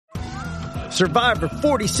Survivor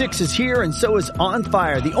 46 is here, and so is On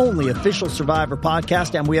Fire, the only official Survivor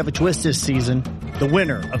podcast, and we have a twist this season. The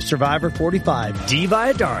winner of Survivor 45, Dee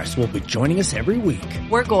Valladares, will be joining us every week.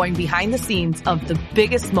 We're going behind the scenes of the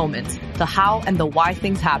biggest moments, the how and the why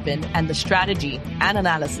things happen, and the strategy and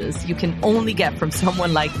analysis you can only get from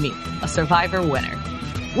someone like me, a Survivor winner.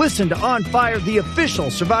 Listen to On Fire, the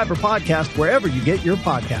official Survivor podcast, wherever you get your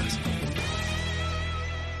podcast.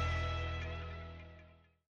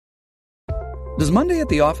 Does Monday at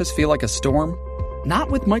the office feel like a storm? Not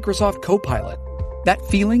with Microsoft Copilot. That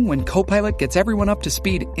feeling when Copilot gets everyone up to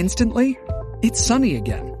speed instantly? It's sunny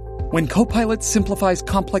again. When Copilot simplifies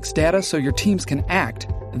complex data so your teams can act,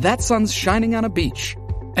 that sun's shining on a beach.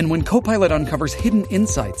 And when Copilot uncovers hidden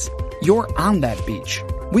insights, you're on that beach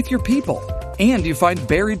with your people, and you find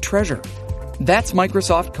buried treasure. That's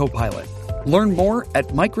Microsoft Copilot. Learn more at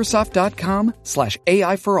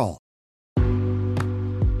Microsoft.com/AI for all.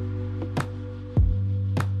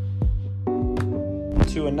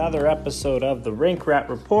 To another episode of the Rink Rat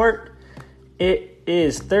Report. It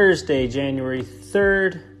is Thursday, January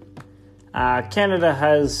 3rd. Canada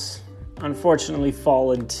has unfortunately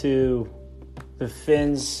fallen to the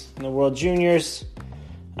Finns in the World Juniors.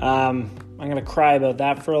 I'm going to cry about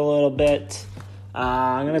that for a little bit.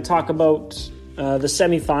 I'm going to talk about the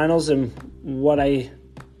semifinals and what I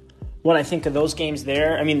think of those games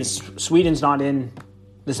there. I mean, Sweden's not in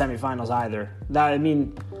the semifinals either.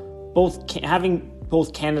 Having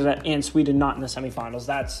both Canada and Sweden not in the semifinals.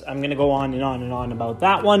 I'm going to go on and on and on about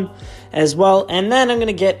that one as well. And then I'm going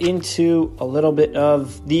to get into a little bit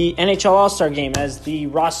of the NHL All-Star Game as the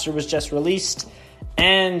roster was just released.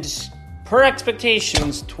 And per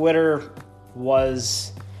expectations, Twitter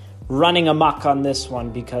was running amok on this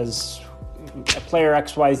one because player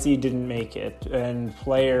XYZ didn't make it and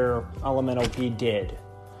player LMNOP did.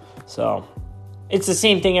 So it's the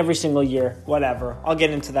same thing every single year. Whatever. I'll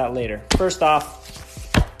get into that later. First off,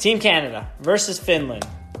 Team Canada versus Finland.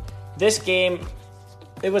 This game,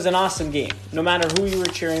 it was an awesome game. No matter who you were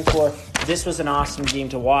cheering for, this was an awesome game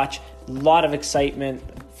to watch. A lot of excitement.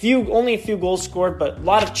 Only a few goals scored, but a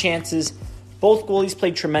lot of chances. Both goalies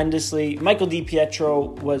played tremendously. Michael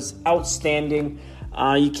DiPietro was outstanding.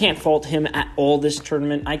 You can't fault him at all this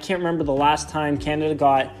tournament. I can't remember the last time Canada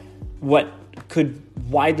got what could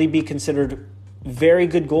widely be considered very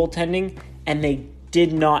good goaltending, and they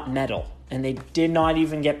did not medal. And they did not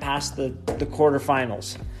even get past the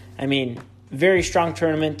quarterfinals. I mean, very strong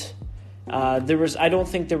tournament. I don't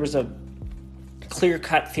think there was a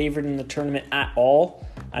clear-cut favorite in the tournament at all.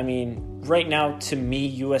 I mean, right now, to me,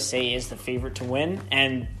 USA is the favorite to win,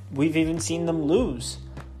 and we've even seen them lose.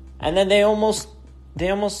 And then they almost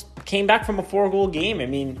came back from a 4-goal game. I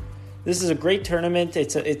mean, this is a great tournament.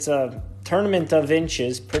 It's a tournament of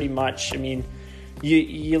inches, pretty much. I mean,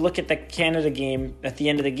 You look at the Canada game at the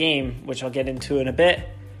end of the game, which I'll get into in a bit,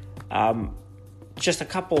 just a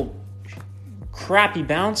couple crappy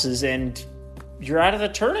bounces and you're out of the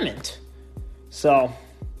tournament. So,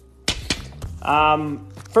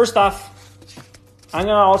 first off, I'm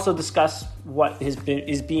going to also discuss what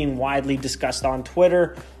is being widely discussed on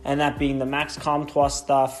Twitter, and that being the Max Comtois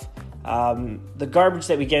stuff, the garbage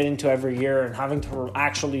that we get into every year, and having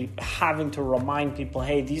to remind people,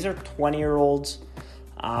 hey, these are 20-year-olds.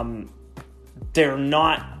 They're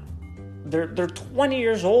 20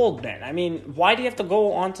 years old, man. I mean, why do you have to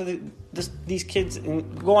go onto these kids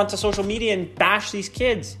and go onto social media and bash these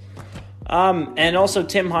kids? And also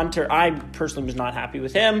Tim Hunter, I personally was not happy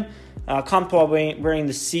with him. Comtois wearing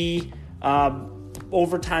the C,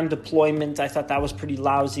 overtime deployment, I thought that was pretty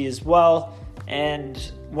lousy as well. And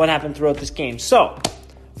what happened throughout this game. So,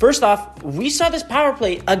 first off, we saw this power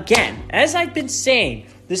play again. As I've been saying,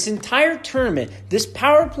 this entire tournament, this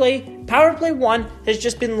power play 1 has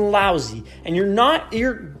just been lousy. And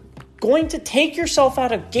you're going to take yourself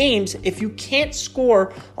out of games if you can't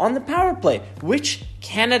score on the power play, which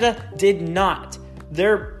Canada did not.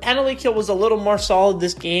 Their penalty kill was a little more solid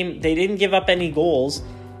this game. They didn't give up any goals,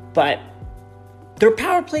 but their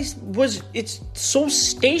power play it's so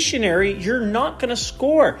stationary, you're not going to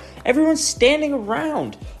score. Everyone's standing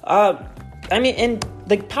around. And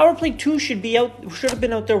the power play 2 should have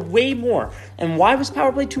been out there way more. And why was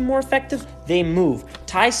power play 2 more effective? They move.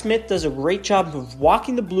 Ty Smith does a great job of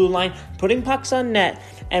walking the blue line, putting pucks on net,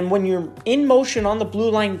 and when you're in motion on the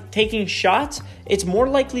blue line taking shots, it's more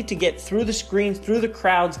likely to get through the screens, through the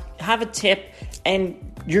crowds, have a tip, and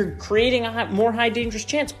you're creating a more high dangerous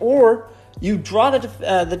chance. Or you draw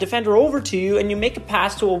the defender over to you and you make a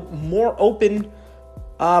pass to a more open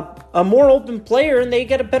player, and they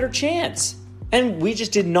get a better chance. And we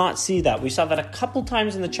just did not see that. We saw that a couple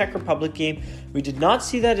times in the Czech Republic game. We did not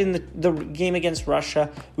see that in the game against Russia.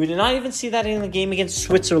 We did not even see that in the game against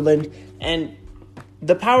Switzerland. And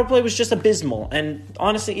the power play was just abysmal. And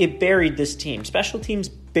honestly, it buried this team. Special teams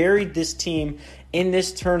buried this team in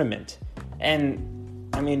this tournament. And,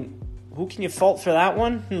 I mean, who can you fault for that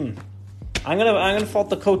one? I'm gonna fault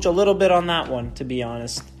the coach a little bit on that one, to be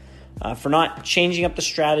honest. For not changing up the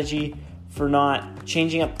strategy, for not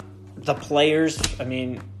changing up the players. I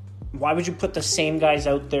mean, why would you put the same guys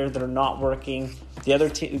out there that are not working? The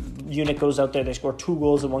other unit goes out there, they score 2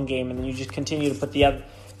 goals in one game, and then you just continue to put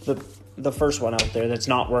the first one out there that's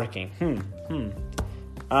not working.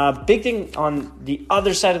 Big thing on the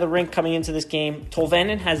other side of the rink coming into this game,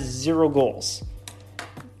 Tolvanen has 0 goals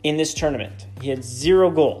in this tournament. He had 0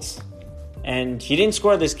 goals. And he didn't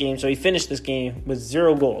score this game, so he finished this game with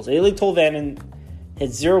 0 goals. Eeli Tolvanen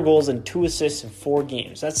had 0 goals and 2 assists in 4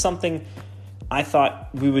 games. That's something I thought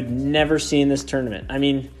we would never see in this tournament. I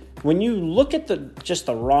mean, when you look at just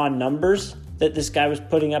the raw numbers that this guy was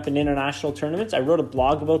putting up in international tournaments, I wrote a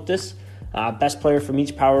blog about this, best player from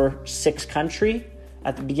each Power 6 country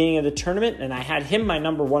at the beginning of the tournament, and I had him my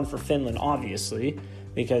number 1 for Finland, obviously,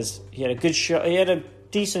 because he had a good show. He had a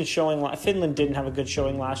decent showing. Finland didn't have a good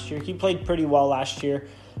showing last year. He played pretty well last year.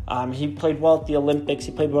 He played well at the Olympics.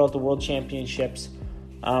 He played well at the World Championships.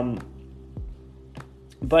 But,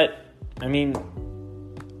 I mean,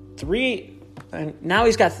 now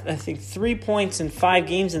he's got, I think, 3 points in 5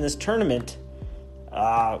 games in this tournament.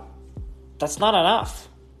 That's not enough.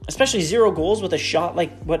 Especially 0 goals with a shot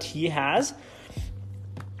like what he has.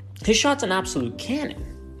 His shot's an absolute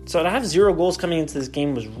cannon. So to have 0 goals coming into this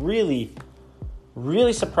game was really,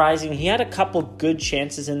 really surprising. He had a couple good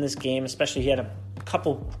chances in this game, especially he had a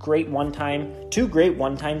couple great two great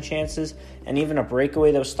one-time chances, and even a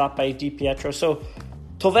breakaway that was stopped by DiPietro. So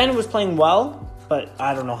Tolvanen was playing well, but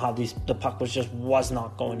I don't know how the puck was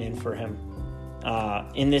not going in for him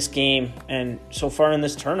in this game and so far in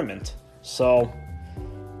this tournament. So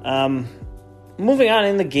moving on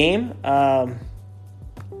in the game,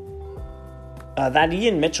 that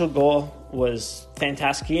Ian Mitchell goal was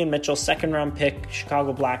fantastic. Ian Mitchell, second-round pick,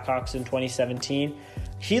 Chicago Blackhawks in 2017.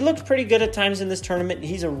 He looked pretty good at times in this tournament.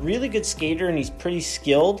 He's a really good skater, and he's pretty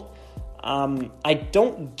skilled. I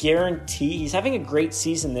don't guarantee... He's having a great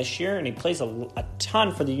season this year, and he plays a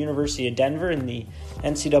ton for the University of Denver in the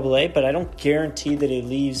NCAA, but I don't guarantee that he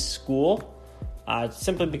leaves school,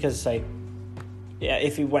 simply because,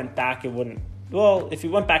 if he went back, it wouldn't... Well, if he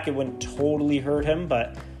went back, it wouldn't totally hurt him,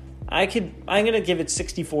 but... I'm going to give it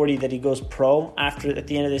 60-40 that he goes pro at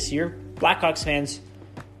the end of this year. Blackhawks fans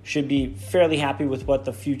should be fairly happy with what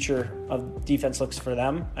the future of defense looks for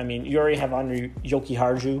them. I mean, you already have Andre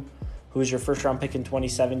Jokiharju, who was your first-round pick in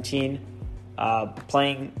 2017,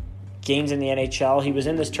 playing games in the NHL. He was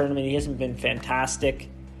in this tournament. He hasn't been fantastic.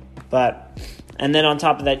 And then on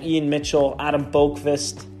top of that, Ian Mitchell, Adam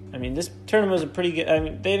Boqvist. I mean, this tournament was a pretty good... I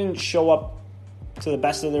mean, they didn't show up to the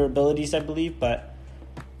best of their abilities, I believe, but...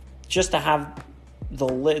 just to have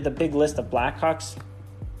the big list of Blackhawks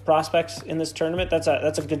prospects in this tournament, that's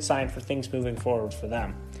a good sign for things moving forward for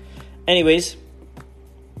them. Anyways,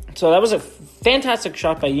 so that was a fantastic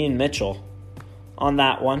shot by Ian Mitchell on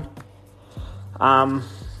that one. I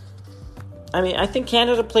mean, I think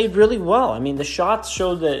Canada played really well. I mean, the shots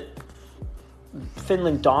showed that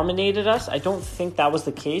Finland dominated us. I don't think that was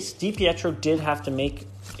the case. DiPietro did have to make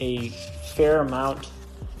a fair amount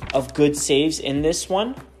of good saves in this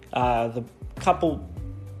one. He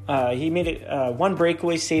made one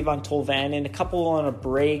breakaway save on Tolvanen, a couple on a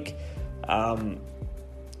break,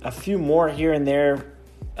 a few more here and there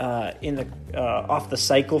in the off the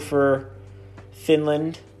cycle for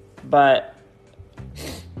Finland. But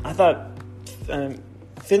I thought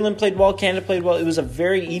Finland played well, Canada played well. It was a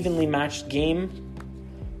very evenly matched game.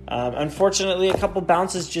 Unfortunately, a couple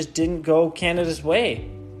bounces just didn't go Canada's way.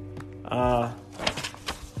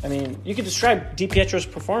 I mean, you could describe DiPietro's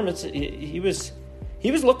performance. He was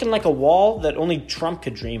looking like a wall that only Trump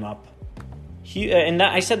could dream up.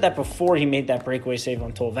 I said that before he made that breakaway save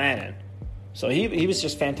on Tolvanen. So he was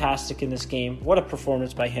just fantastic in this game. What a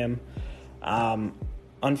performance by him.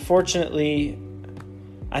 Unfortunately,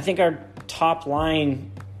 I think our top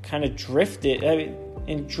line kind of drifted.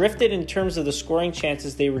 Drifted in terms of the scoring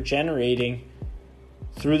chances they were generating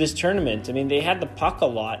through this tournament. I mean, they had the puck a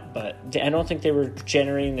lot, but I don't think they were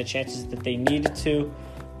generating the chances that they needed to.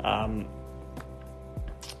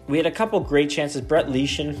 We had a couple great chances. Brett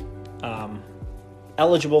Leashin,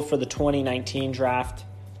 eligible for the 2019 draft.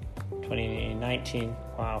 2019.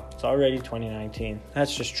 Wow, it's already 2019.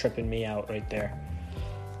 That's just tripping me out right there.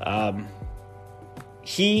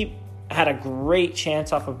 He had a great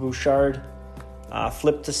chance off of Bouchard,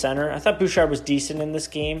 flipped to center. I thought Bouchard was decent in this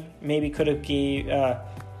game. Maybe could have he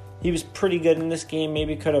was pretty good in this game.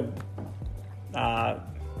 Maybe could have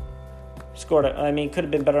scored. Could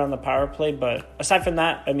have been better on the power play. But aside from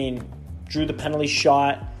that, drew the penalty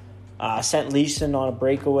shot, sent Leeson on a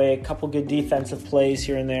breakaway, a couple good defensive plays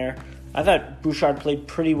here and there. I thought Bouchard played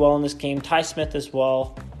pretty well in this game. Ty Smith as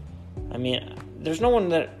well. There's no one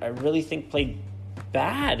that I really think played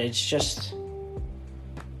bad. It's just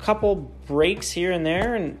a couple breaks here and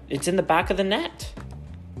there, and it's in the back of the net.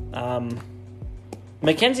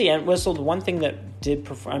 Mackenzie Entwistle, the one thing that did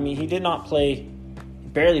perform, he did not play,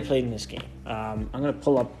 barely played in this game. I'm going to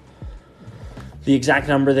pull up the exact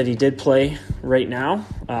number that he did play right now.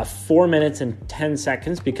 4 minutes and 10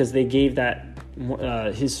 seconds, because they gave that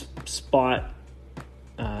his spot.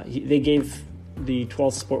 They gave the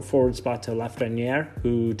 12th forward spot to Lafreniere,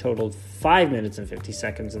 who totaled 5 minutes and 50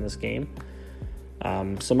 seconds in this game.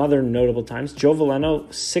 Some other notable times: Joe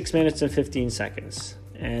Veleno, 6 minutes and 15 seconds.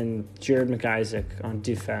 And Jared McIsaac on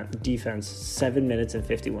defense, 7 minutes and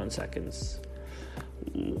 51 seconds.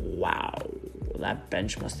 Wow, that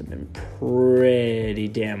bench must have been pretty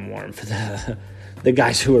damn warm for the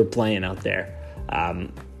guys who were playing out there.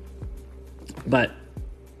 But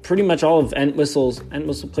pretty much all of Entwistle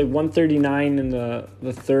played 139 in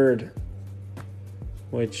the third,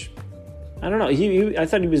 which, I don't know. I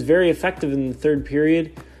thought he was very effective in the third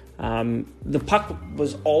period. The puck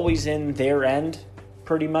was always in their end,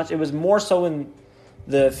 pretty much. It was more so in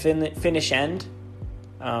the Finnish end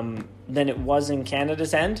than it was in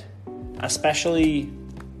Canada's end, especially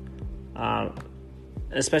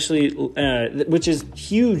which is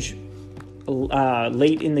huge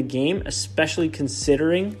late in the game, especially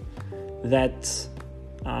considering that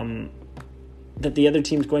the other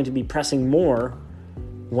team's going to be pressing more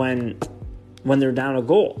when they're down a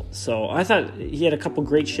goal. So I thought he had a couple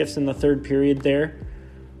great shifts in the third period there.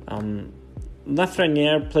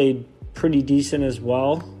 Lafreniere played pretty decent as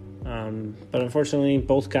well, but unfortunately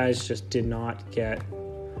both guys just did not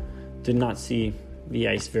see the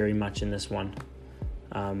ice very much in this one.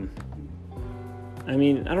 I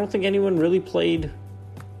don't think anyone really played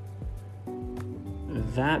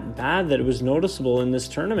that bad that it was noticeable in this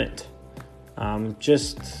tournament.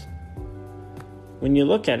 Just when you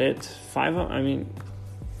look at it,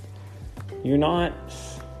 you're not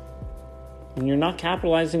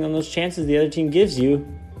capitalizing on those chances the other team gives you,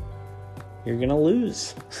 you're gonna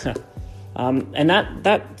lose. So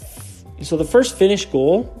the first Finnish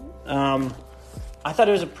goal, I thought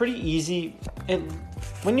it was a pretty easy.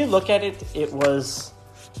 When you look at it, it was,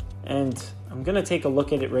 and I'm gonna take a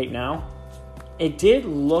look at it right now. It did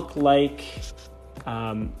look like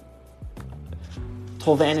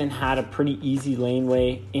Tolvanen had a pretty easy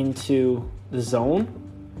laneway into the zone.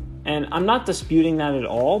 And I'm not disputing that at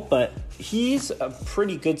all, but he's a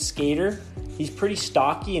pretty good skater. He's pretty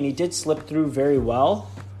stocky, and he did slip through very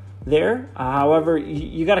well there. However,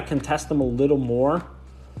 you got to contest him a little more.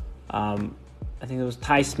 I think it was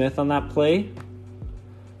Ty Smith on that play.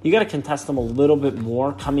 You got to contest him a little bit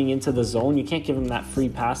more coming into the zone. You can't give him that free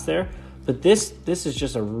pass there. But this is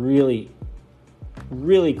just a really,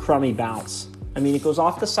 really crummy bounce. It goes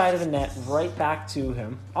off the side of the net, right back to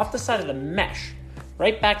him, off the side of the mesh,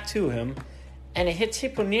 right back to him, and it hits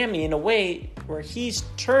Hiponiemi in a way where he's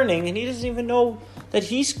turning and he doesn't even know that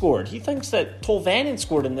he scored. He thinks that Tolvanen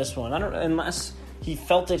scored in this one. Unless he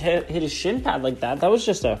felt it hit his shin pad like that. That was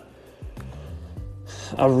just a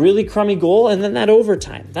really crummy goal. And then that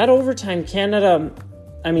overtime, Canada,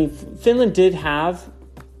 Finland did have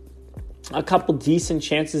a couple decent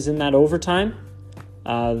chances in that overtime.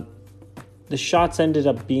 The shots ended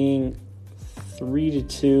up being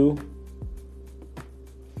 3-2.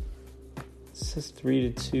 It says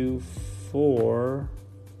 3-2 for...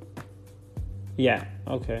 Yeah,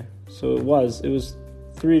 okay. So it was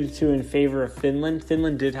 3-2 in favor of Finland.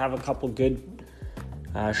 Finland did have a couple good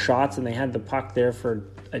shots, and they had the puck there for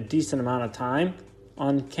a decent amount of time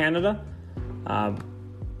on Canada.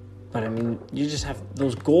 But you just have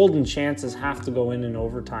those golden chances have to go in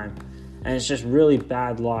overtime, and it's just really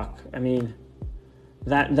bad luck.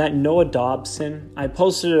 That Noah Dobson, I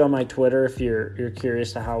posted it on my Twitter if you're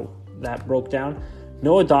curious to how that broke down.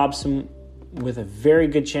 Noah Dobson with a very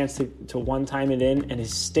good chance to one-time it in, and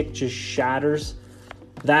his stick just shatters.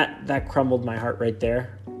 That crumbled my heart right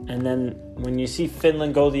there. And then when you see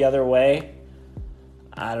Finland go the other way,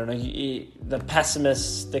 I don't know, the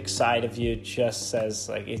pessimistic side of you just says,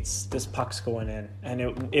 this puck's going in. And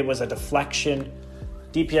it was a deflection.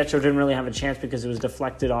 DiPietro didn't really have a chance because it was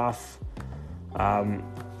deflected off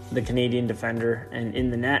the Canadian defender and in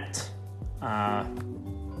the net.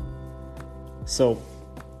 So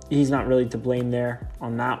he's not really to blame there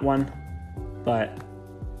on that one. But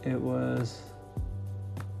it was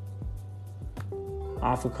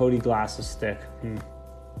off of Cody Glass's stick.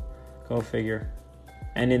 Go figure.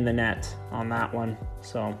 And in the net on that one.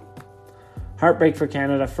 So heartbreak for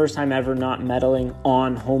Canada. First time ever not medaling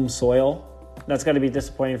on home soil. That's got to be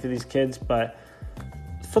disappointing for these kids. But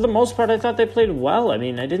for the most part, I thought they played well. I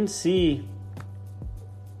mean, I didn't see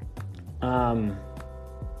them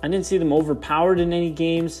overpowered in any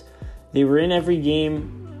games. They were in every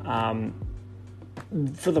game.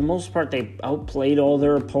 For the most part, they outplayed all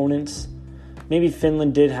their opponents. Maybe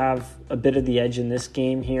Finland did have a bit of the edge in this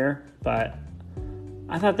game here, but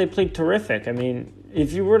I thought they played terrific. I mean,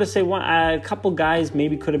 if you were to say a couple guys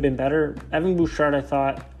maybe could have been better, Evan Bouchard, I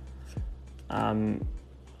thought,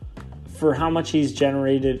 for how much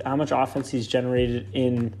offense he's generated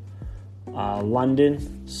in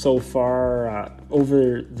London so far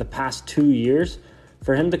over the past 2 years,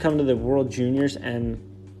 for him to come to the World Juniors and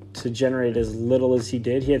to generate as little as he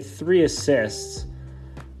did. He had 3 assists.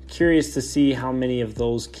 Curious to see how many of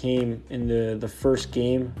those came in the first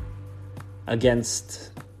game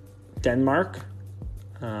against Denmark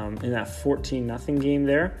in that 14-0 game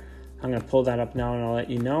there. I'm going to pull that up now and I'll let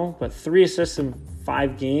you know. But 3 assists in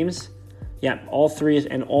 5 games. Yeah, all three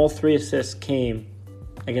assists came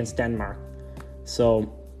against Denmark.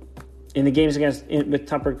 So in the games with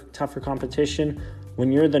tougher competition,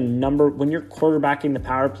 when you're quarterbacking the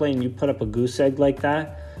power play and you put up a goose egg like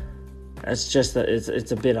that, that's just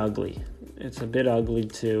it's a bit ugly. It's a bit ugly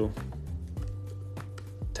to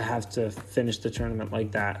have to finish the tournament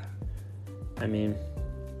like that. I mean,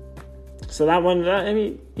 so that one, I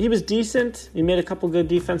mean, he was decent. He made a couple good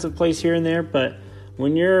defensive plays here and there, but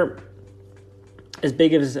when you're as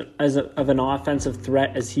big of an offensive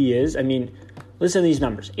threat as he is, I mean, listen to these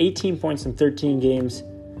numbers: 18 points in 13 games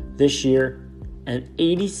this year, and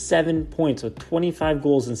 87 points with 25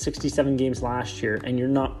 goals in 67 games last year, and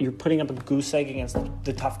you're putting up a goose egg against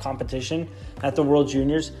the tough competition at the World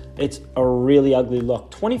Juniors. It's a really ugly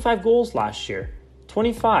look. 25 goals last year.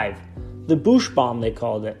 25. The Bush bomb, they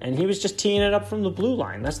called it, and he was just teeing it up from the blue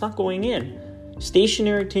line. That's not going in.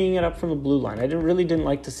 Stationary teeing it up from the blue line. I really didn't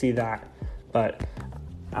like to see that, but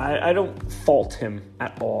I don't fault him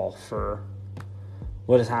at all for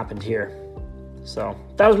what has happened here. So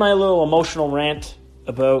that was my little emotional rant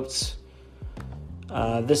about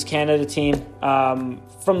this Canada team.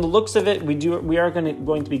 From the looks of it, we are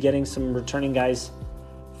going to be getting some returning guys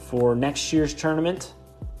for next year's tournament.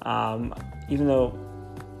 Even though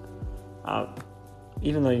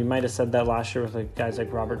you might have said that last year with guys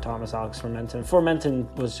like Robert Thomas, Alex Formenton. Formenton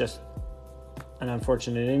was just an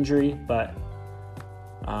unfortunate injury, but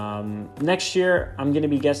next year I'm going to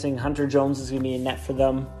be guessing Hunter Jones is going to be in net for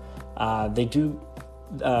them. They do.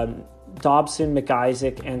 Dobson,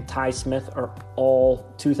 McIsaac, and Ty Smith are all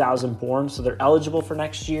 2000 born, so they're eligible for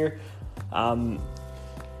next year.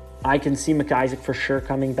 I can see McIsaac for sure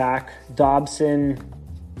coming back. Dobson,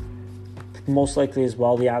 most likely as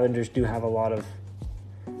well. The Islanders do have a lot of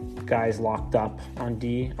guys locked up on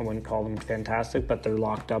D. I wouldn't call them fantastic, but they're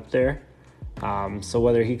locked up there. So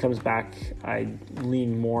whether he comes back, I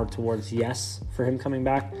lean more towards yes for him coming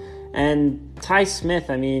back. And Ty Smith,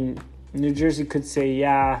 I mean, New Jersey could say,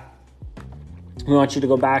 yeah, we want you to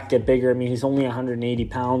go back, get bigger. I mean, he's only 180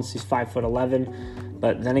 pounds. He's 5'11".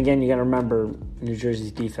 But then again, you got to remember, New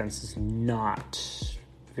Jersey's defense is not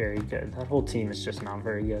very good. That whole team is just not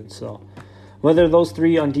very good. So whether those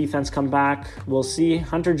 3 on defense come back, we'll see.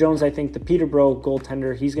 Hunter Jones, I think the Peterborough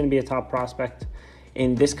goaltender, he's going to be a top prospect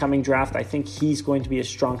in this coming draft. I think he's going to be a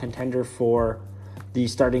strong contender for the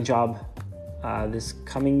starting job this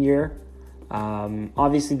coming year.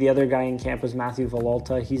 Obviously, the other guy in camp was Matthew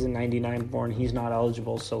Villalta. He's a 99 born. He's not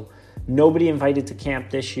eligible. So nobody invited to camp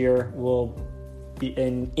this year will be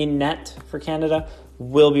in net for Canada.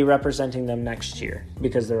 Will be representing them next year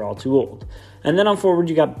because they're all too old. And then on forward,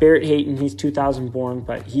 you got Barrett Hayton. He's 2000 born,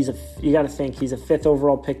 but you got to think he's a 5th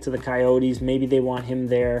overall pick to the Coyotes. Maybe they want him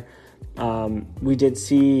there. We did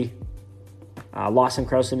see Lawson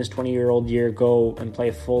Krause in his 20-year-old year go and play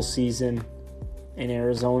a full season in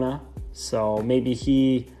Arizona. So maybe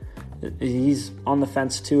he's on the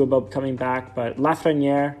fence too about coming back. But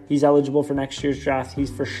Lafreniere, he's eligible for next year's draft. He's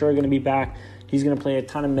for sure going to be back. He's going to play a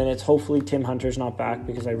ton of minutes. Hopefully Tim Hunter's not back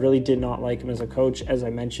because I really did not like him as a coach, as I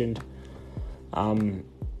mentioned.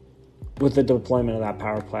 With the deployment of that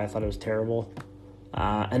power play, I thought it was terrible.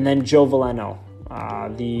 And then Joe Veleno,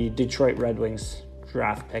 the Detroit Red Wings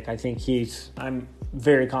draft pick. I'm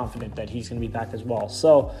very confident that he's going to be back as well.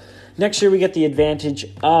 So next year we get the advantage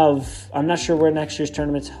of, I'm not sure where next year's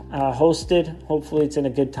tournament's hosted. Hopefully it's in a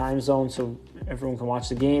good time zone so everyone can watch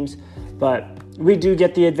the games. But we do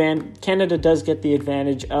get the advantage. Canada does get the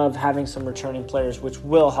advantage of having some returning players, which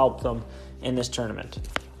will help them in this tournament.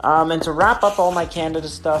 And to wrap up all my Canada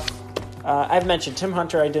stuff, I've mentioned Tim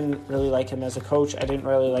Hunter. I didn't really like him as a coach. I didn't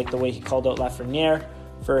really like the way he called out Lafreniere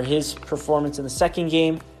for his performance in the second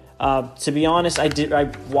game. To be honest,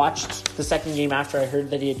 I watched the second game after I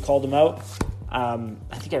heard that he had called him out. I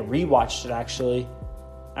think I rewatched it, actually.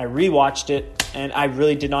 I rewatched it, and I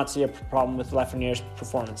really did not see a problem with Lafreniere's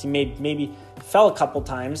performance. He maybe fell a couple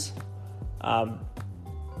times,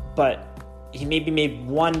 but he maybe made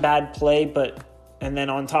one bad play, but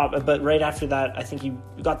right after that, I think he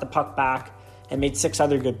got the puck back and made 6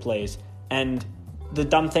 other good plays. And the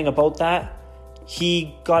dumb thing about that,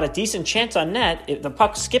 he got a decent chance on net. The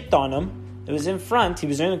puck skipped on him. It was in front. He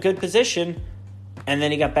was in a good position, and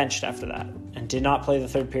then he got benched after that and did not play the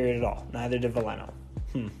third period at all. Neither did Veleno.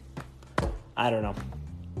 I don't know.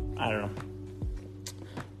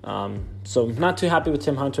 So not too happy with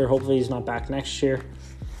Tim Hunter. Hopefully he's not back next year.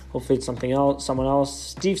 Hopefully it's someone else.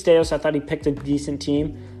 Steve Staios, I thought he picked a decent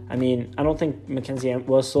team. I mean, I don't think Mackenzie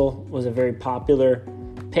Entwistle was a very popular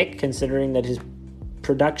pick, considering that his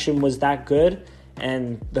production was that good,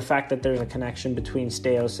 and the fact that there's a connection between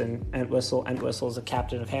Staios and Entwistle. Entwistle is the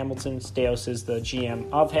captain of Hamilton. Staios is the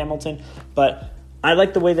GM of Hamilton. But I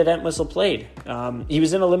like the way that Entwistle played. He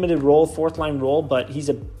was in a limited role, fourth-line role, but he's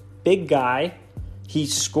a big guy. He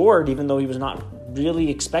scored, even though he was not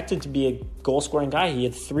really expected to be a goal-scoring guy. He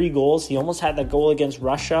had 3 goals. He almost had that goal against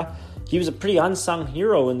Russia. He was a pretty unsung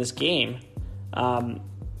hero in this game. And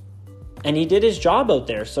he did his job out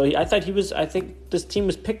there. So I think this team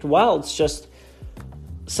was picked well. It's just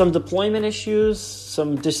some deployment issues,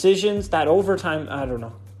 some decisions, that overtime, I don't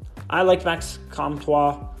know. I liked Max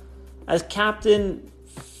Comtois. As captain,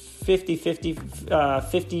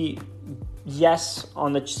 50 yes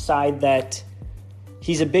on the side that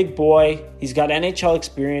he's a big boy. He's got NHL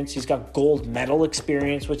experience. He's got gold medal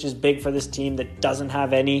experience, which is big for this team that doesn't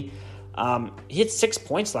have any. He had 6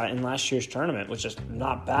 points in last year's tournament, which is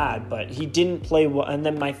not bad, but he didn't play well. And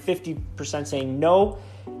then my 50% saying no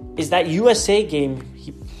is that USA game,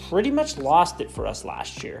 he pretty much lost it for us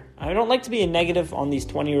last year. I don't like to be a negative on these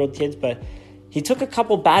 20-year-old kids, but he took a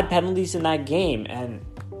couple bad penalties in that game. And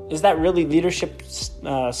is that really leadership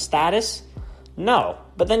status? No.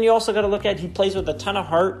 But then you also got to look at, he plays with a ton of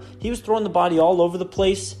heart. He was throwing the body all over the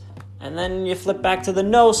place. And then you flip back to the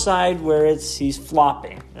no side where he's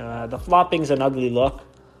flopping. The flopping's an ugly look.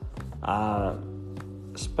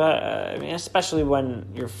 Especially when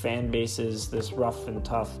your fan base is this rough and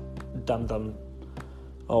tough, dum-dum.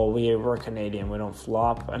 Oh, we're Canadian, we don't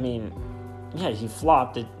flop. I mean, yeah, he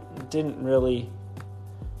flopped. It didn't really...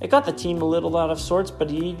 It got the team a little out of sorts, but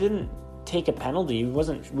he didn't take a penalty.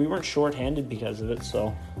 We weren't shorthanded because of it,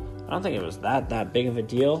 so I don't think it was that big of a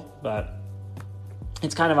deal, but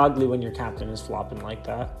it's kind of ugly when your captain is flopping like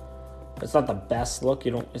that. It's not the best look.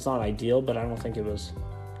 It's not ideal, but I don't think it was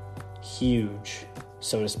huge,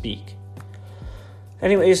 so to speak.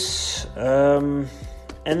 Anyways, and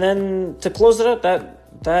then to close it out,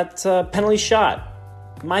 that penalty shot.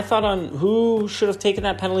 My thought on who should have taken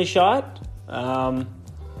that penalty shot. I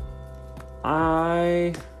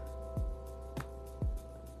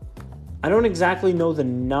don't exactly know the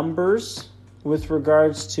numbers with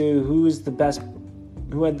regards to who had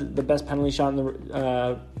the best penalty shot in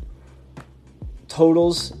the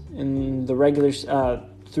totals in the regular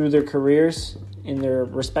through their careers in their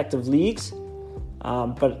respective leagues.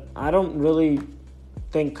 But I don't really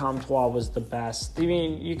think Comtois was the best. I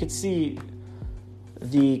mean, you could see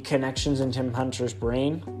the connections in Tim Hunter's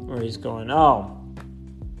brain where he's going, oh,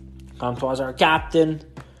 Comtois is our captain.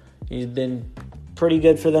 He's been pretty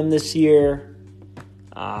good for them this year.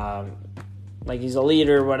 Like he's a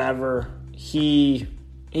leader, whatever. He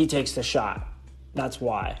takes the shot. That's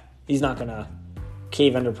why. He's not going to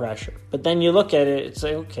cave under pressure. But then you look at it, it's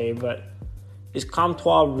like, okay, but is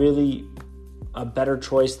Comtois really a better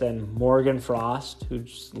choice than Morgan Frost,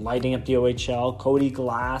 who's lighting up the OHL, Cody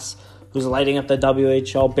Glass, who's lighting up the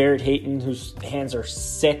WHL, Barrett Hayton, whose hands are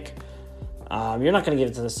sick? You're not going to give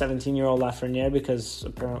it to the 17-year-old Lafreniere because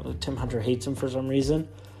apparently Tim Hunter hates him for some reason.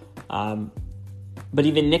 But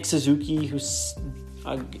even Nick Suzuki, who's,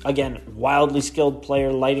 again, wildly skilled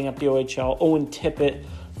player, lighting up the OHL. Owen Tippett,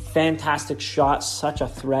 fantastic shot, such a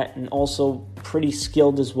threat, and also pretty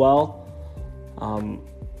skilled as well.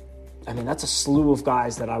 I mean, that's a slew of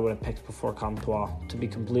guys that I would have picked before Comtois, to be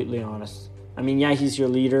completely honest. I mean, yeah, he's your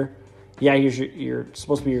leader. Yeah, you're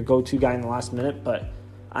supposed to be your go-to guy in the last minute, but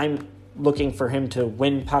I'm looking for him to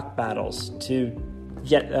win puck battles, to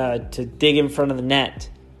get to dig in front of the net,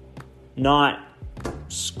 not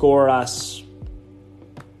score us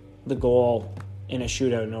the goal in a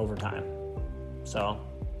shootout in overtime. So,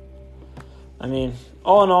 I mean,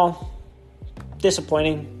 all in all,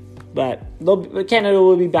 disappointing. But Canada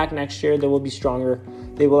will be back next year. They will be stronger.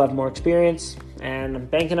 They will have more experience. And I'm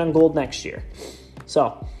banking on gold next year.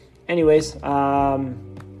 So, anyways,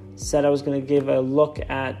 said I was going to give a look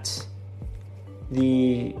at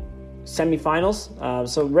the semifinals.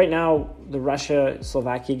 So right now, the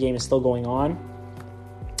Russia-Slovakia game is still going on.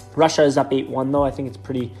 Russia is up 8-1, though. I think it's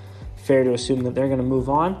pretty fair to assume that they're going to move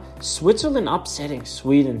on. Switzerland upsetting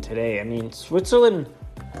Sweden today. I mean, Switzerland...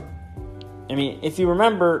 if you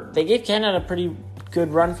remember, they gave Canada a pretty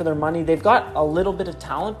good run for their money. They've got a little bit of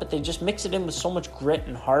talent, but they just mix it in with so much grit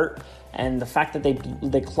and heart. And the fact that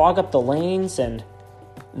they clog up the lanes, and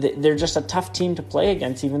they're just a tough team to play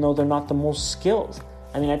against, even though they're not the most skilled.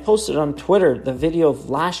 I mean, I posted on Twitter the video of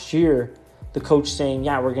last year, the coach saying,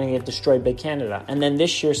 yeah, we're going to get destroyed by Canada. And then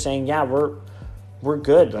this year saying, yeah, we're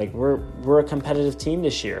good. Like, we're a competitive team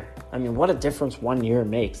this year. I mean, what a difference 1 year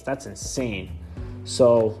makes. That's insane.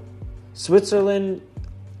 So... Switzerland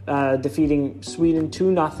defeating Sweden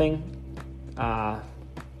 2-0.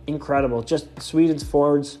 Incredible. Just Sweden's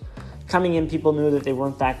forwards coming in, people knew that they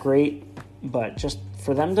weren't that great, but just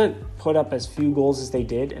for them to put up as few goals as they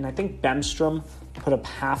did, and I think Bemstrom put up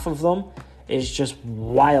half of them, is just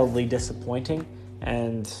wildly disappointing.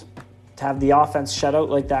 And to have the offense shut out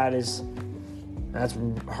like that that's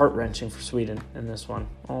heart-wrenching for Sweden in this one.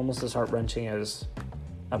 Almost as heart-wrenching as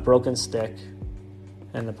a broken stick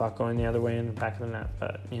and the puck going the other way in the back of the net.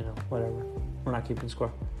 But, whatever. We're not keeping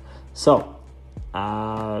score. So,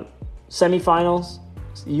 semifinals,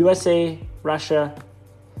 USA, Russia,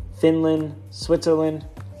 Finland, Switzerland.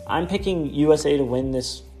 I'm picking USA to win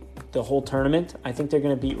the whole tournament. I think they're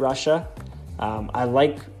going to beat Russia. I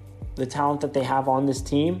like the talent that they have on this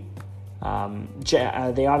team. They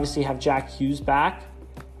obviously have Jack Hughes back.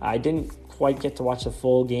 I didn't quite get to watch the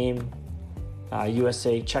full game,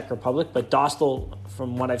 USA, Czech Republic, but Dostal,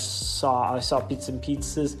 from what I saw bits and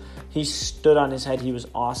pieces. He stood on his head. He was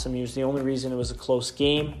awesome. He was the only reason it was a close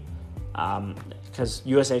game, because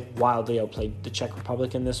USA wildly outplayed the Czech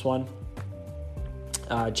Republic in this one.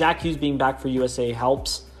 Jack Hughes being back for USA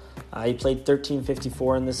helps. He played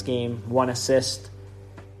 13:54 in this game, 1 assist,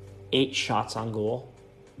 8 shots on goal.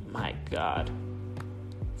 My God,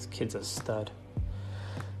 this kid's a stud.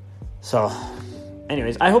 So,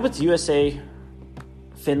 anyways, I hope it's USA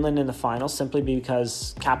Finland in the final, simply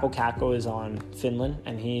because Capo Kakko is on Finland,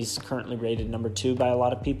 and he's currently rated number 2 by a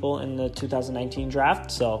lot of people in the 2019 draft.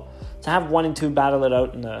 So to have 1 and 2 battle it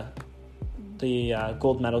out in the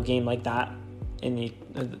gold medal game like that, in the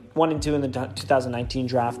 1 and 2 in the 2019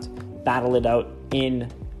 draft, battle it out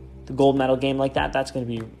in the gold medal game like that, that's going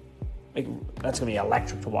to be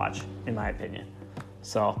electric to watch, in my opinion.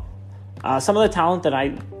 So some of the talent that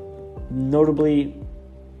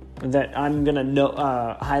I'm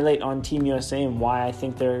gonna highlight on Team USA and why I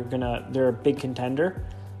think they're a big contender,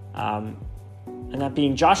 and that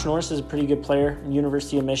being Josh Norris is a pretty good player,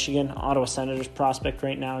 University of Michigan, Ottawa Senators prospect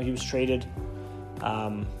right now. He was traded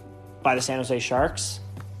by the San Jose Sharks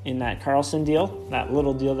in that Carlson deal, that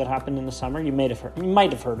little deal that happened in the summer. You might have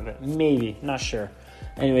heard of it, maybe, not sure.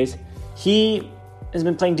 Anyways, he has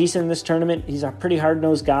been playing decent in this tournament. He's a pretty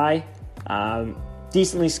hard-nosed guy.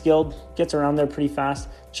 Decently skilled, gets around there pretty fast.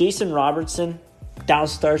 Jason Robertson,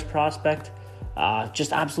 Dallas Stars prospect,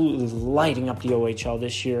 just absolutely lighting up the OHL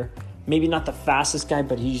this year. Maybe not the fastest guy,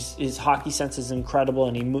 but his hockey sense is incredible,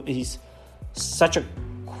 and he's such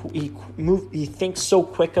he thinks so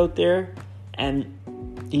quick out there, and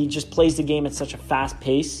he just plays the game at such a fast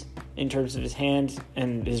pace in terms of his hand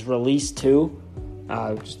and his release too.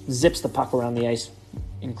 Just zips the puck around the ice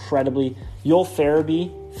incredibly. Joel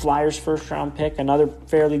Farabee, Flyers first-round pick, another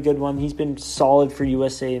fairly good one. He's been solid for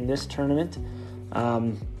USA in this tournament.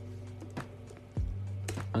 I'm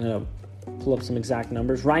going to pull up some exact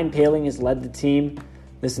numbers. Ryan Poehling has led the team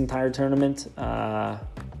this entire tournament.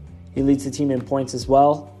 He leads the team in points as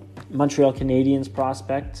well. Montreal Canadiens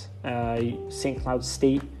prospect, St. Cloud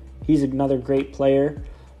State. He's another great player.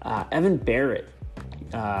 Evan Barrett,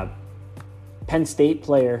 Penn State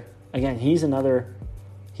player. Again, he's another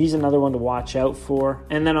one to watch out for.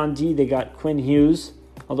 And then on D, they got Quinn Hughes.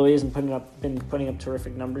 Although he hasn't been putting up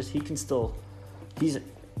terrific numbers, he's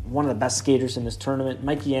one of the best skaters in this tournament.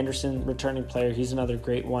 Mikey Anderson, returning player, he's another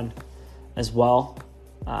great one as well.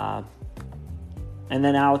 And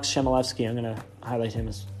then Alex Shemalevsky, I'm going to highlight him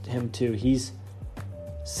too. He's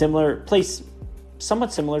somewhat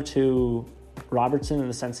similar to Robertson in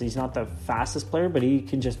the sense that he's not the fastest player, but he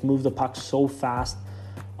can just move the puck so fast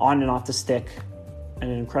on and off the stick, and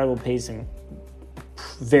an incredible pacing.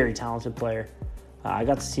 Very talented player. I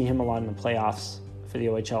got to see him a lot in the playoffs for the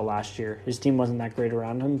OHL last year. His team wasn't that great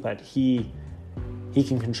around him, but he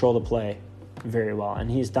can control the play very well, and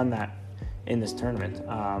he's done that in this tournament.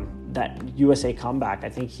 That USA comeback, I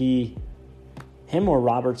think him or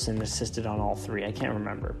Robertson assisted on all three. I can't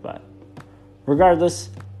remember, but regardless,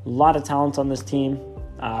 a lot of talent on this team.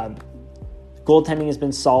 Goaltending has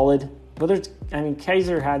been solid.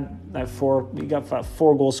 Kaiser had that he got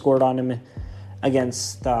 4 goals scored on him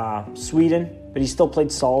against Sweden, but he still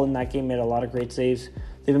played solid in that game, made a lot of great saves.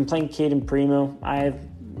 They've been playing Caden Primo. I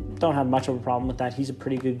don't have much of a problem with that. He's a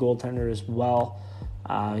pretty good goaltender as well.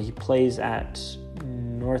 He plays at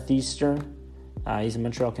Northeastern. He's a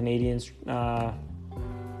Montreal Canadiens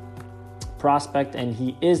prospect, and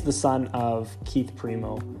he is the son of Keith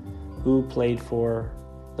Primo, who played for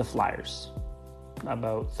the Flyers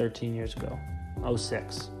about 13 years ago,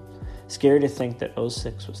 06. Scary to think that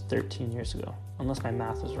 06 was 13 years ago, unless my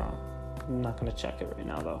math is wrong. I'm not going to check it right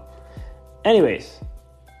now, though. Anyways,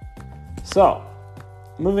 so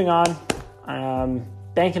moving on,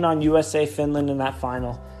 banking on USA, Finland in that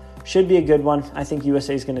final. Should be a good one. I think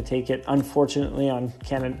USA is going to take it, unfortunately, on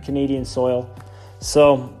Canadian soil.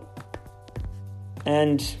 So,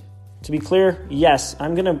 and to be clear, yes,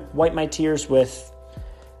 I'm going to wipe my tears with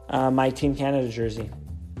my Team Canada jersey.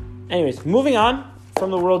 Anyways, moving on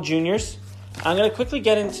from the World Juniors, I'm going to quickly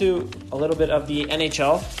get into a little bit of the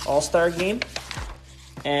NHL All-Star Game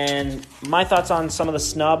and my thoughts on some of the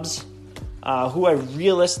snubs, I'm going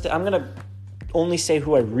to only say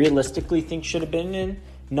who I realistically think should have been in,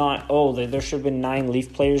 not, there should have been 9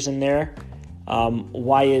 Leaf players in there. We'll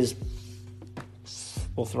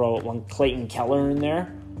throw one Clayton Keller in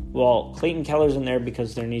there. Well, Clayton Keller's in there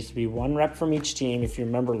because there needs to be 1 rep from each team. If you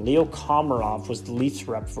remember, Leo Komarov was the Leafs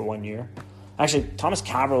rep for 1 year. Actually, Thomas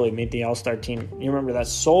Cavalry made the All-Star team. You remember that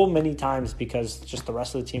so many times because just the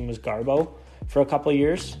rest of the team was Garbo for a couple of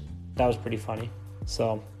years. That was pretty funny.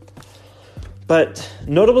 So, but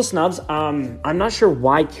notable snubs. I'm not sure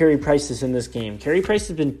why Carey Price is in this game. Carey Price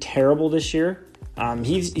has been terrible this year.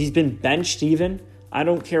 He's been benched even. I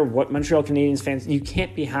don't care what Montreal Canadiens fans, you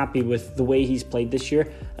can't be happy with the way he's played this year,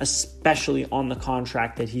 especially on the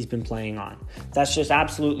contract that he's been playing on. That's just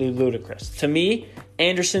absolutely ludicrous. To me,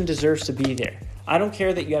 Anderson deserves to be there. I don't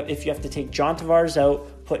care that if you have to take John Tavares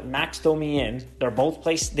out, put Max Domi in. They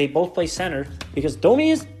both play center because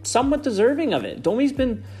Domi is somewhat deserving of it. Domi's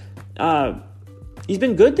been he's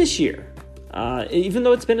been good this year. Even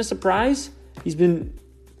though it's been a surprise, he's been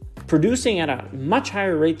producing at a much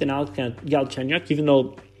higher rate than Alex Galchenyuk, even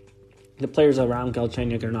though the players around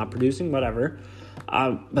Galchenyuk are not producing, whatever.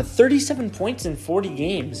 But 37 points in 40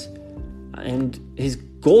 games, and his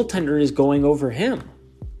goaltender is going over him.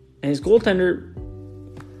 And his goaltender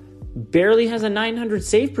barely has a 900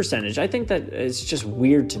 save percentage. I think that is just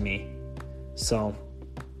weird to me. So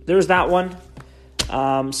there's that one.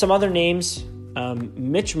 Some other names.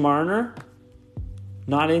 Mitch Marner,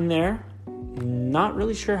 not in there. Not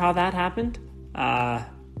really sure how that happened,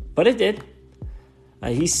 but it did.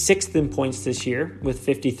 He's 6th in points this year with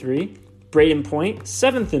 53. Braden Point,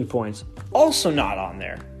 7th in points, also not on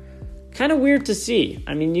there. Kind of weird to see.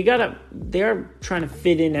 I mean, they are trying to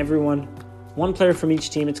fit in everyone, 1 player from each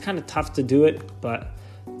team. It's kind of tough to do it, but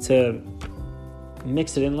to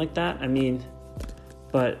mix it in like that, I mean,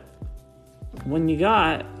 but when you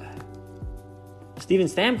got Steven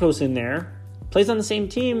Stamkos in there, plays on the same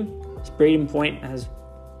team, Braden Point has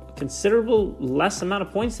a considerable less amount of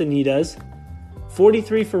points than he does.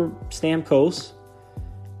 43 for Stamkos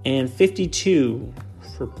and 52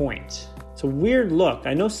 for Point. It's a weird look.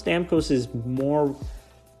 I know Stamkos is more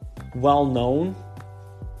well-known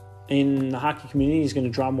in the hockey community. He's going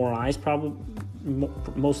to draw more eyes probably,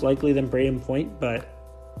 most likely than Braden Point, but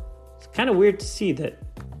it's kind of weird to see that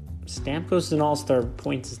Stamkos and All-Star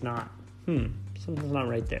Points is not. Something's not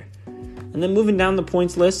right there. And then moving down the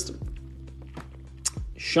points list,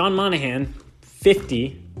 Sean Monahan,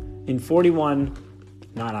 50 in 41,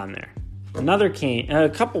 not on there. A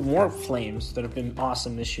couple more Flames that have been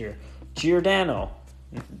awesome this year. Giordano,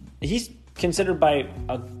 he's considered by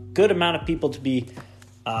a good amount of people to be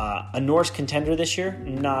a Norris contender this year,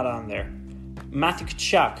 not on there. Matthew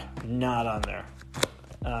Tkachuk, not on there.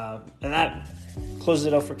 And that closes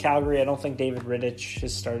it out for Calgary. I don't think David Rittich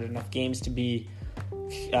has started enough games to be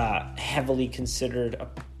heavily considered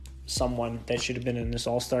someone that should have been in this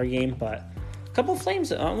All-Star game, but a couple of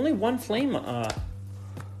Flames, only 1 Flame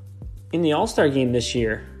in the All-Star game this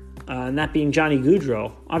year, and that being Johnny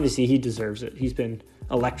Gaudreau. Obviously, he deserves it. He's been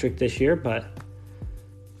electric this year, but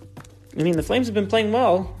I mean, the Flames have been playing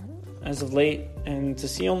well as of late, and to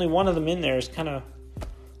see only 1 of them in there is kind of a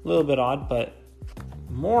little bit odd, but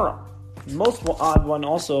more most odd one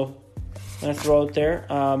also I'm going to throw out there,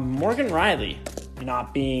 Morgan Riley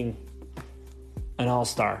not being an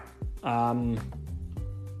all-star.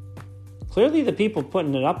 Clearly the people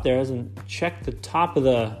putting it up there hasn't checked the top of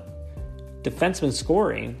the defenseman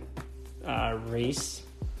scoring race,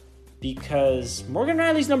 because Morgan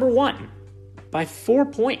Riley's number 1 by 4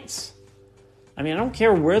 points. I mean, I don't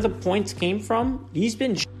care where the points came from. He's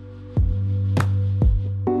been...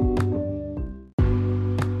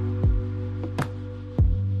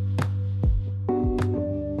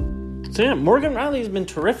 So yeah, Morgan Riley's been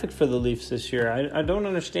terrific for the Leafs this year. I don't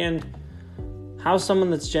understand how someone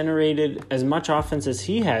that's generated as much offense as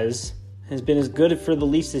he has been as good for the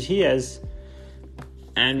Leafs as he has,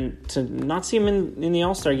 and to not see him in the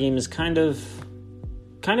All-Star game is kind of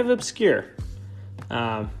obscure,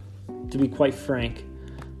 to be quite frank.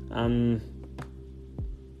 Another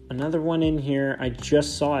one in here, I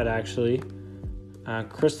just saw it actually.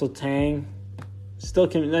 Chris Letang still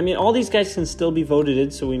can. I mean, all these guys can still be voted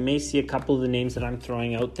in, so we may see a couple of the names that I'm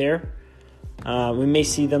throwing out there. We may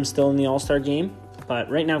see them still in the All-Star game,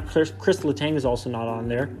 but right now Chris Letang is also not on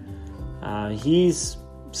there. He's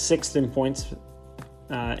 6th in points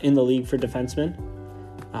in the league for defensemen.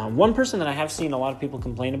 One person that I have seen a lot of people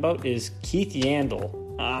complain about is Keith Yandle.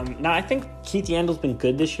 Now, I think Keith Yandle's been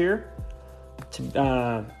good this year,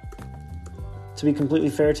 to be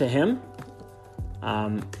completely fair to him.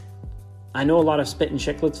 I know a lot of Spit and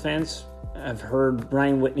Chicklets fans have heard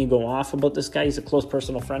Ryan Whitney go off about this guy. He's a close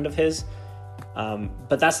personal friend of his.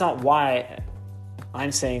 But that's not why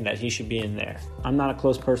I'm saying that he should be in there. I'm not a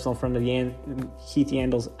close personal friend of Keith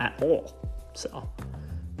Yandle's at all. So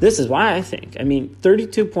this is why I think. I mean,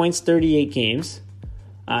 32 points, 38 games.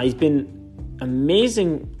 He's been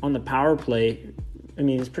amazing on the power play. I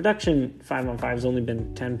mean, his production 5-on-5 has only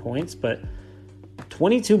been 10 points, but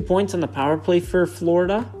 22 points on the power play for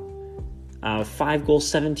Florida. 5 goals,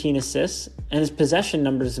 17 assists, and his possession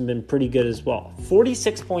numbers have been pretty good as well.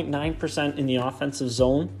 46.9% in the offensive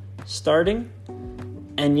zone starting,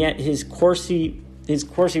 and yet his Corsi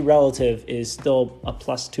relative is still a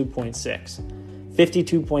plus 2.6.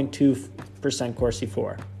 52.2% Corsi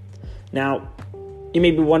for. Now, you may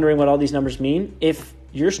be wondering what all these numbers mean. If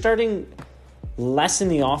you're starting less in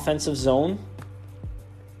the offensive zone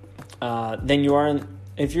than you are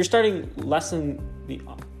if you're starting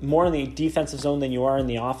more in the defensive zone than you are in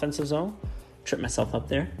the offensive zone, trip myself up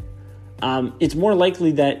there, it's more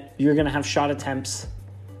likely that you're going to have shot attempts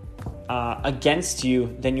against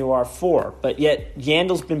you than you are for. But yet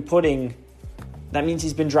Yandle's been that means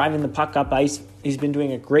he's been driving the puck up ice. He's been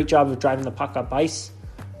doing a great job of driving the puck up ice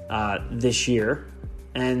this year.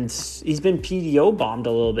 And he's been PDO bombed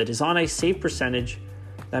a little bit. His on-ice save percentage,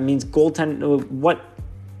 that means what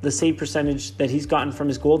the save percentage that he's gotten from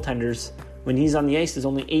his goaltenders when he's on the ice is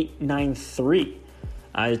only .893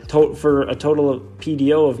 for a total of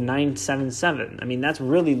PDO of .977. I mean, that's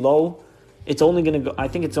really low. It's only going to go. I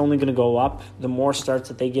think it's only going to go up the more starts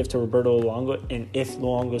that they give to Roberto Luongo, and if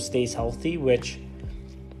Luongo stays healthy, which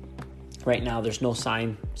right now there's no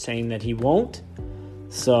sign saying that he won't.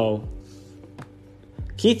 So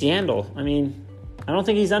Keith Yandle, I mean, I don't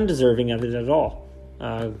think he's undeserving of it at all.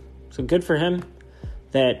 So good for him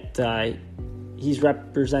that he's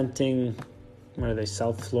representing, what are they,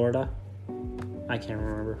 South Florida? I can't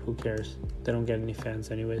remember. Who cares? They don't get any fans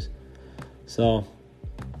anyways. So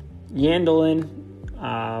Yandle in,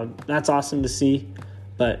 that's awesome to see.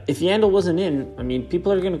 But if Yandle wasn't in, I mean,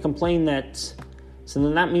 people are going to complain that, so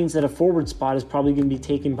then that means that a forward spot is probably going to be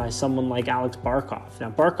taken by someone like Alex Barkov.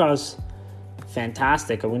 Now, Barkov's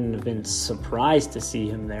fantastic. I wouldn't have been surprised to see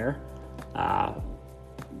him there.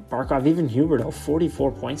 Barkov, even Huberdeau,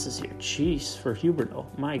 44 points this year. Jeez, for Huberdeau.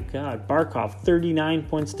 My God. Barkov, 39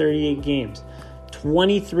 points, 38 games.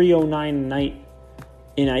 23.09 a night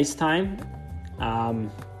in ice time.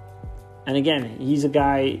 And again, he's a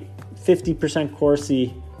guy, 50%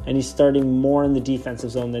 Corsi, and he's starting more in the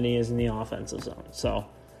defensive zone than he is in the offensive zone. So,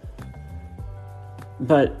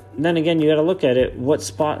 but then again, you got to look at it.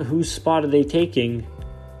 Whose spot are they taking?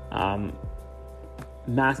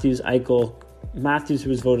 Matthews, Eichel. Matthews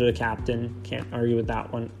was voted a captain. Can't argue with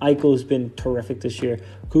that one. Eichel's been terrific this year.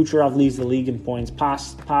 Kucherov leads the league in points.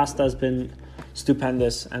 Pasta's been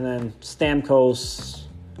stupendous. And then Stamkos,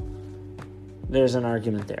 there's an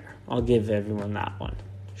argument there. I'll give everyone that one.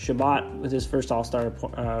 Shabbat with his first All-Star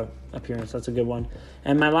appearance. That's a good one.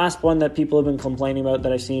 And my last one that people have been complaining about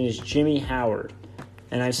that I've seen is Jimmy Howard.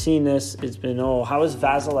 And I've seen this. It's been, how is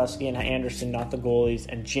Vasilevsky and Anderson not the goalies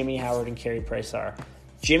and Jimmy Howard and Carey Price are?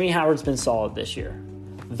 Jimmy Howard's been solid this year.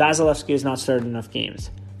 Vasilevsky has not started enough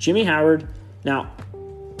games. Jimmy Howard, now,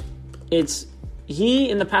 it's he,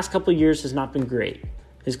 in the past couple of years, has not been great.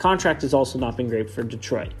 His contract has also not been great for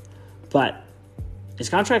Detroit. But his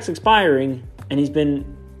contract's expiring, and he's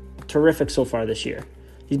been terrific so far this year.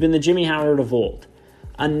 He's been the Jimmy Howard of old.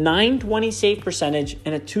 A .920 save percentage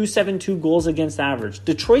and a .272 goals against average.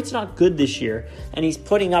 Detroit's not good this year, and he's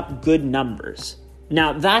putting up good numbers.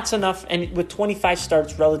 Now, that's enough, and with 25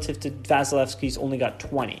 starts relative to Vasilevsky's only got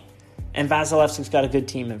 20. And Vasilevsky's got a good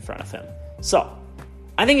team in front of him. So,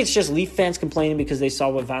 I think it's just Leaf fans complaining because they saw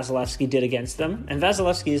what Vasilevsky did against them. And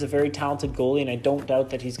Vasilevsky is a very talented goalie, and I don't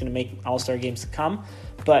doubt that he's going to make All-Star games to come.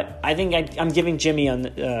 But I think I'm giving Jimmy on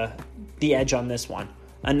the edge on this one.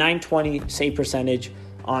 A .920 save percentage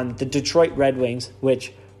on the Detroit Red Wings,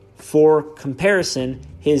 which, for comparison,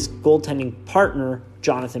 his goaltending partner,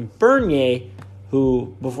 Jonathan Bernier,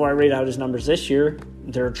 who, before I read out his numbers this year,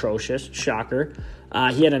 they're atrocious, shocker.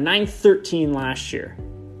 He had a .913 last year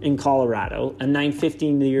in Colorado, a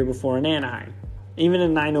 .915 the year before in Anaheim, even a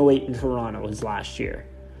 .908 in Toronto his last year.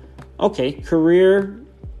 Okay, career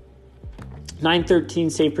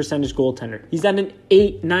 .913 save percentage goaltender. He's at an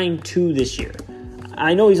 .892 this year.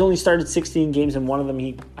 I know he's only started 16 games, and one of them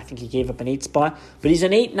I think he gave up an 8 spot, but he's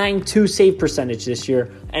an .892 save percentage this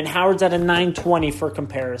year, and Howard's at a .920 for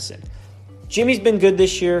comparison. Jimmy's been good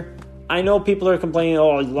this year. I know people are complaining,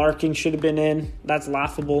 Larkin should have been in. That's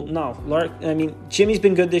laughable. No, Jimmy's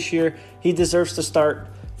been good this year. He deserves to start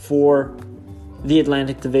for the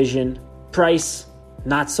Atlantic Division. Price,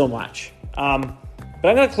 not so much. But I'm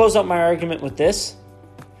going to close out my argument with this.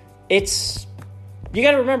 You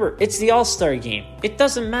got to remember, it's the All-Star game. It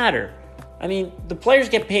doesn't matter. I mean, the players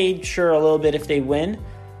get paid, sure, a little bit if they win.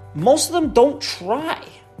 Most of them don't try.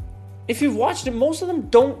 If you've watched it, most of them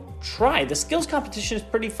don't try. The skills competition is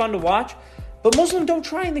pretty fun to watch, but most of them don't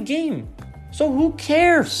try in the game. So who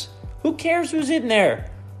cares? Who cares who's in there?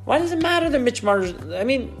 Why does it matter that Mitch Marner's... I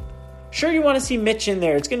mean, sure you want to see Mitch in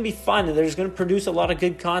there. It's going to be fun, and there's going to produce a lot of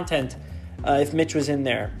good content if Mitch was in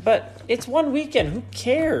there. But it's one weekend. Who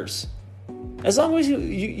cares? As long as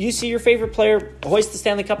you see your favorite player hoist the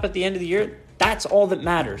Stanley Cup at the end of the year, that's all that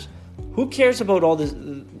matters. Who cares about all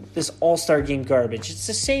this All-Star game garbage? It's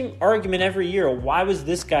the same argument every year. Why was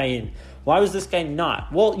this guy in? Why was this guy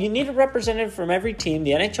not? Well, you need a representative from every team.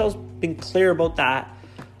 The NHL's been clear about that.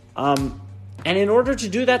 And in order to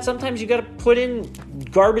do that, sometimes you got to put in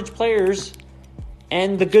garbage players,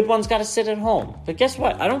 and the good ones got to sit at home. But guess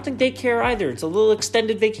what? I don't think they care either. It's a little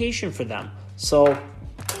extended vacation for them. So,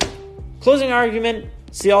 closing argument,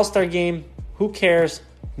 it's the All-Star game. Who cares?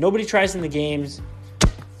 Nobody tries in the games.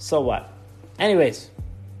 So what? Anyways,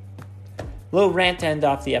 little rant to end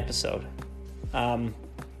off the episode.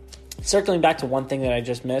 Circling back to one thing that I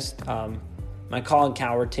just missed, my Colin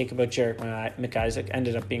Cowherd take about Jarek McIsaac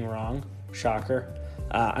ended up being wrong. Shocker.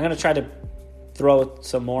 I'm going to try to throw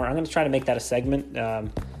some more. I'm going to try to make that a segment.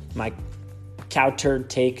 My cow turd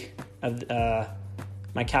take of the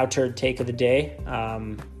day.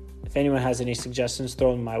 If anyone has any suggestions,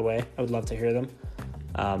 throw them my way. I would love to hear them.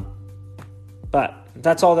 But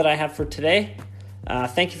that's all that I have for today.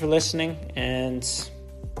 Thank you for listening, and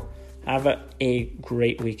have a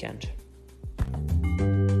great weekend.